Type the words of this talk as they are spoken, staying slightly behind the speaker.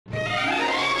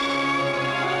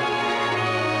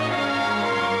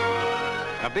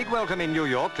big welcome in New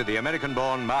York to the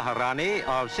American-born Maharani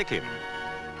of Sikkim.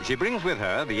 She brings with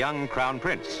her the young Crown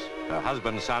Prince, her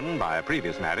husband's son by a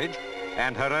previous marriage,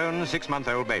 and her own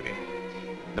 6-month-old baby.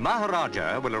 The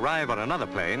Maharaja will arrive on another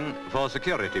plane for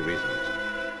security reasons.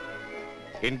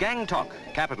 In Gangtok,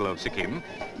 capital of Sikkim,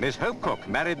 Miss Hope Cooke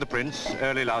married the prince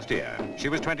early last year. She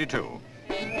was 22.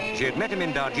 She had met him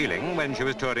in Darjeeling when she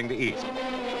was touring the East.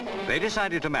 They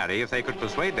decided to marry if they could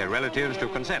persuade their relatives to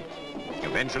consent.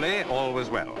 Eventually, all was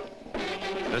well.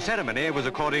 The ceremony was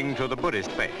according to the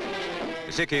Buddhist faith.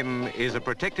 Sikkim is a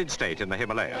protected state in the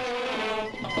Himalayas.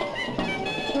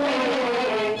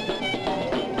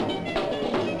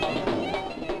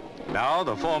 Now,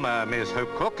 the former Miss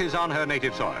Hope Cooke is on her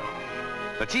native soil.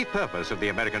 The chief purpose of the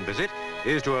American visit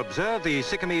is to observe the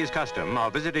Sikkimese custom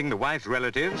of visiting the wife's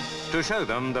relatives to show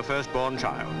them the firstborn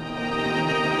child.